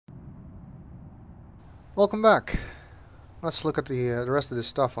Welcome back. Let's look at the rest of this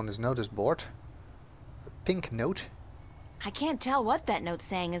stuff on this notice board. A pink note. I can't tell what that note's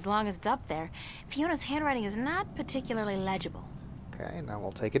saying as long as it's up there. Fiona's handwriting is not particularly legible. Okay, now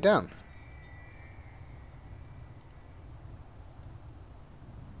we'll take it down.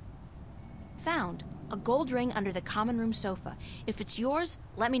 Found. A gold ring under the common room sofa. If it's yours,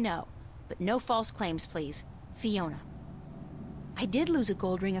 let me know. But no false claims, please. Fiona. I did lose a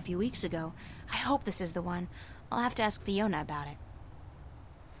gold ring a few weeks ago. I hope this is the one. I'll have to ask Fiona about it.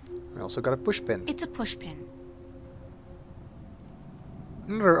 We also got a push pin. It's a pushpin.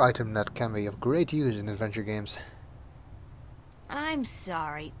 Another item that can be of great use in adventure games. I'm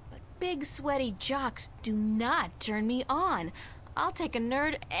sorry, but big sweaty jocks do not turn me on. I'll take a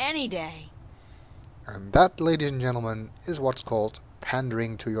nerd any day. And that, ladies and gentlemen, is what's called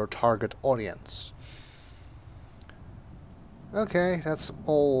pandering to your target audience. Okay, that's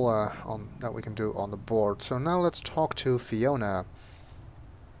all that we can do on the board. So now let's talk to Fiona.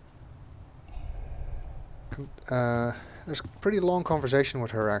 There's a pretty long conversation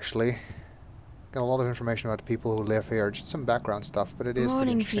with her, actually. Got a lot of information about the people who live here. Just some background stuff, but it is pretty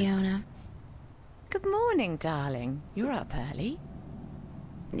Morning, interesting. Fiona. Good morning, darling. You're up early.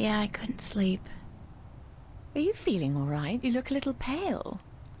 Yeah, I couldn't sleep. Are you feeling all right? You look a little pale.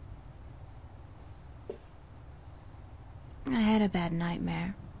 I had a bad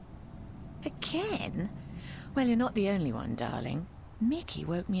nightmare. Again? Well, you're not the only one, darling. Mickey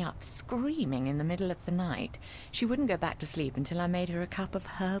woke me up screaming in the middle of the night. She wouldn't go back to sleep until I made her a cup of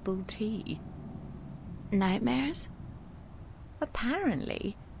herbal tea. Nightmares?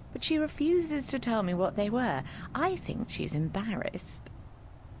 Apparently. But she refuses to tell me what they were. I think she's embarrassed.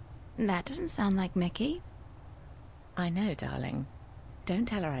 That doesn't sound like Mickey. I know, darling. Don't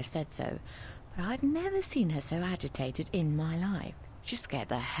tell her I said so. But I've never seen her so agitated in my life. She scared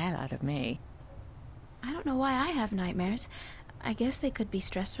the hell out of me. I don't know why I have nightmares. I guess they could be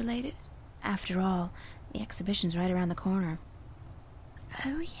stress-related. After all, the exhibition's right around the corner.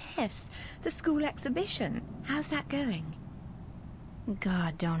 Oh, yes. The school exhibition. How's that going?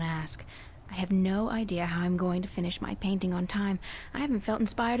 God, don't ask. I have no idea how I'm going to finish my painting on time. I haven't felt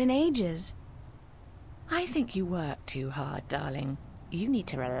inspired in ages. I think you work too hard, darling. You need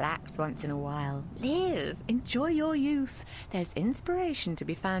to relax once in a while. Live. Enjoy your youth. There's inspiration to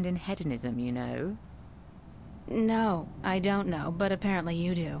be found in hedonism, you know. No, I don't know, but apparently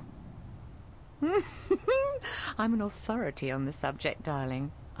you do. I'm an authority on the subject,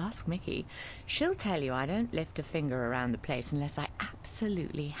 darling. Ask Mickey. She'll tell you I don't lift a finger around the place unless I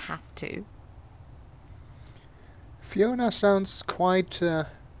absolutely have to. Fiona sounds quite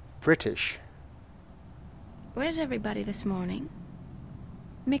British. Where's everybody this morning?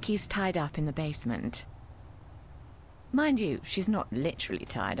 Mickey's tied up in the basement. Mind you, she's not literally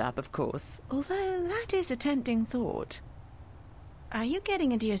tied up, of course, although that is a tempting thought. Are you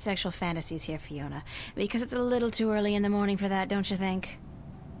getting into your sexual fantasies here, Fiona? Because it's a little too early in the morning for that, don't you think?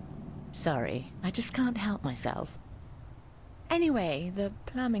 Sorry, I just can't help myself. Anyway, the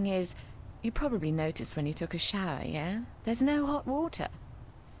plumbing is... You probably noticed when you took a shower, yeah? There's no hot water.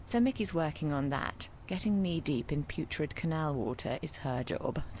 So Mickey's working on that. Getting knee-deep in putrid canal water is her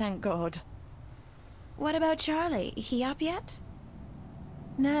job, thank God. What about Charlie? He up yet?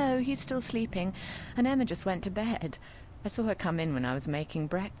 No, he's still sleeping, and Emma just went to bed. I saw her come in when I was making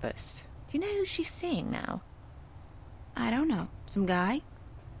breakfast. Do you know who she's seeing now? I don't know. Some guy?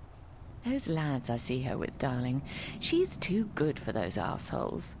 Those lads I see her with, darling. She's too good for those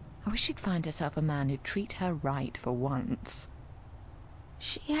arseholes. I wish she'd find herself a man who'd treat her right for once.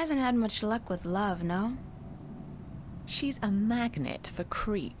 She hasn't had much luck with love, no? She's a magnet for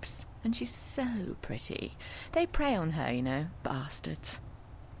creeps, and she's so pretty. They prey on her, you know, bastards.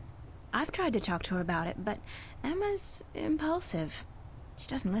 I've tried to talk to her about it, but Emma's impulsive. She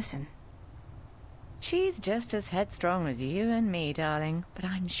doesn't listen. She's just as headstrong as you and me, darling, but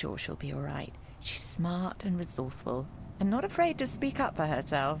I'm sure she'll be all right. She's smart and resourceful, and not afraid to speak up for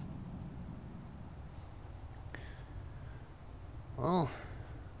herself. Well...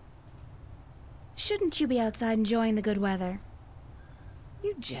 Shouldn't you be outside enjoying the good weather?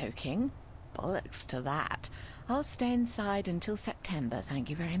 You joking? Bollocks to that. I'll stay inside until September, thank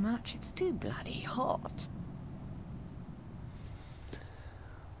you very much. It's too bloody hot.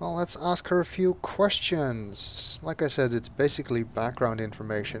 Well, let's ask her a few questions. Like I said, it's basically background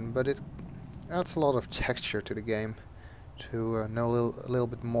information, but it adds a lot of texture to the game to know a little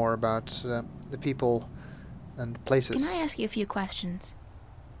bit more about the people and the places. Can I ask you a few questions?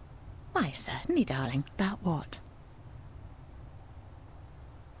 Why, certainly, darling. About what?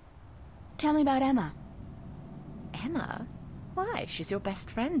 Tell me about Emma. Emma? Why, she's your best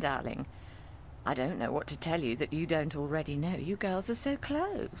friend, darling. I don't know what to tell you that you don't already know. You girls are so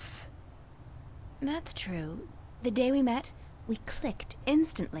close. That's true. The day we met, we clicked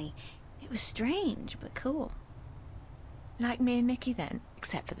instantly. It was strange, but cool. Like me and Mickey then,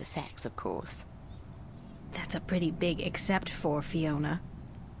 except for the sex, of course. That's a pretty big except for Fiona.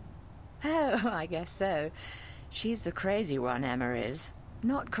 Oh, I guess so. She's the crazy one, Emma is.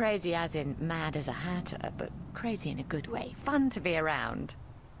 Not crazy as in mad as a hatter, but crazy in a good way. Fun to be around.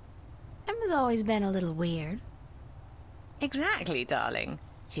 Emma's always been a little weird. Exactly, darling.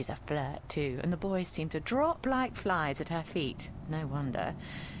 She's a flirt, too, and the boys seem to drop like flies at her feet. No wonder.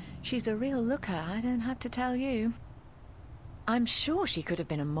 She's a real looker, I don't have to tell you. I'm sure she could have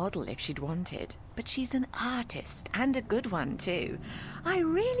been a model if she'd wanted, but she's an artist, and a good one, too. I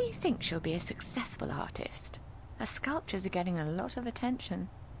really think she'll be a successful artist. Her sculptures are getting a lot of attention.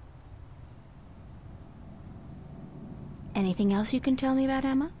 Anything else you can tell me about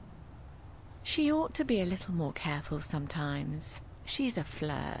Emma? She ought to be a little more careful sometimes. She's a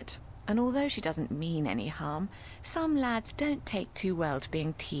flirt, and although she doesn't mean any harm, some lads don't take too well to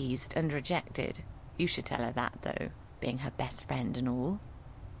being teased and rejected. You should tell her that, though, being her best friend and all.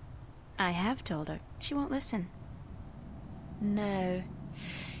 I have told her. She won't listen. No.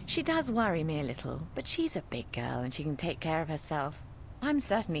 She does worry me a little, but she's a big girl and she can take care of herself. I'm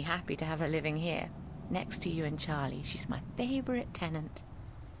certainly happy to have her living here, next to you and Charlie. She's my favourite tenant.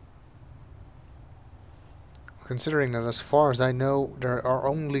 Considering that, as far as I know, there are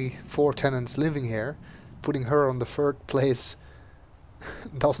only 4 tenants living here, putting her on the 3rd place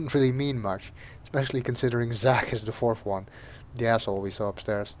doesn't really mean much. Especially considering Zach is the 4th one, the asshole we saw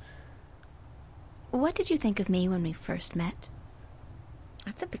upstairs. What did you think of me when we first met?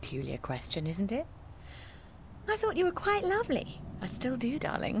 That's a peculiar question, isn't it? I thought you were quite lovely. I still do,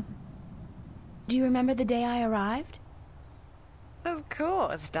 darling. Do you remember the day I arrived? Of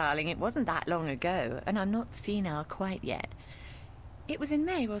course, darling. It wasn't that long ago, and I'm not senile quite yet. It was in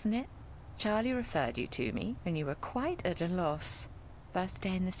May, wasn't it? Charlie referred you to me, and you were quite at a loss. First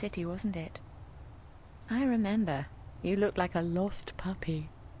day in the city, wasn't it? I remember. You looked like a lost puppy.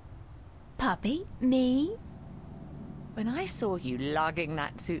 Puppy? Me? When I saw you lugging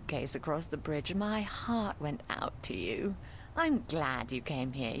that suitcase across the bridge, my heart went out to you. I'm glad you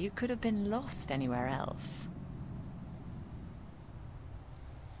came here. You could have been lost anywhere else.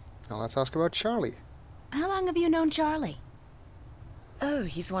 Now let's ask about Charlie. How long have you known Charlie? Oh,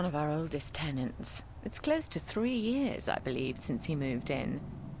 he's one of our oldest tenants. It's close to 3 years, I believe, since he moved in.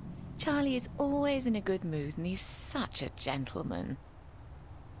 Charlie is always in a good mood, and he's such a gentleman.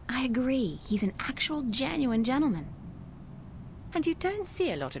 I agree. He's an actual, genuine gentleman. And you don't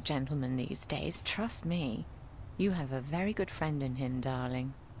see a lot of gentlemen these days, trust me. You have a very good friend in him,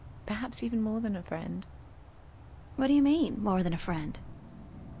 darling. Perhaps even more than a friend. What do you mean, more than a friend?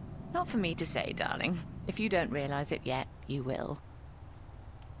 Not for me to say, darling. If you don't realize it yet, you will.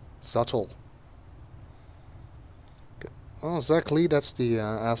 Subtle. Oh, Zach Lee, that's the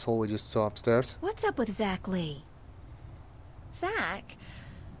asshole we just saw upstairs. What's up with Zach Lee? Zach?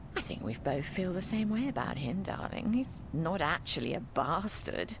 I think we both feel the same way about him, darling. He's not actually a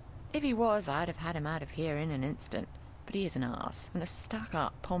bastard. If he was, I'd have had him out of here in an instant. But he is an arse, and a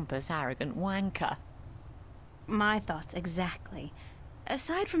stuck-up, pompous, arrogant wanker. My thoughts exactly.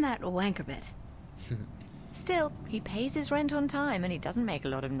 Aside from that wanker bit. Still, he pays his rent on time and he doesn't make a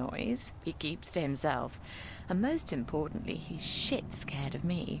lot of noise. He keeps to himself. And most importantly, he's shit scared of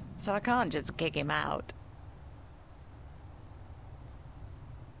me, so I can't just kick him out.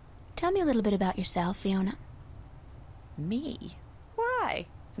 Tell me a little bit about yourself, Fiona. Me? Why?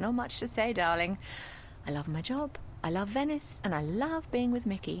 There's not much to say, darling. I love my job, I love Venice, and I love being with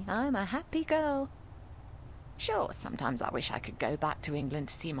Mickey. I'm a happy girl. Sure, sometimes I wish I could go back to England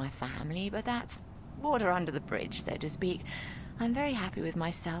to see my family, but that's water under the bridge, so to speak. I'm very happy with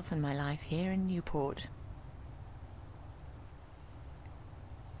myself and my life here in Newport.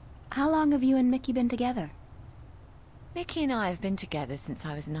 How long have you and Mickey been together? Mickey and I have been together since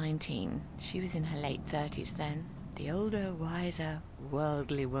I was 19. She was in her late 30s then. The older, wiser,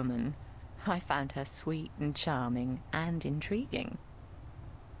 worldly woman. I found her sweet and charming and intriguing.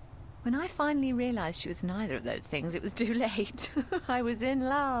 When I finally realized she was neither of those things, it was too late. I was in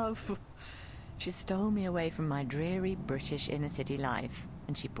love. She stole me away from my dreary British inner-city life,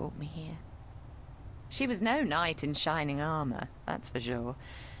 and she brought me here. She was no knight in shining armor, that's for sure,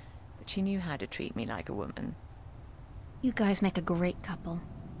 but she knew how to treat me like a woman. You guys make a great couple.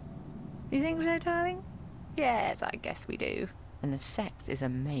 You think so, darling? Yes, I guess we do. And the sex is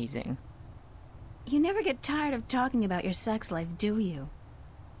amazing. You never get tired of talking about your sex life, do you?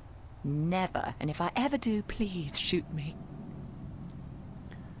 Never. And if I ever do, please shoot me.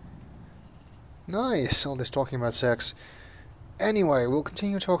 Nice, all this talking about sex. Anyway, we'll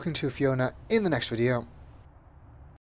continue talking to Fiona in the next video.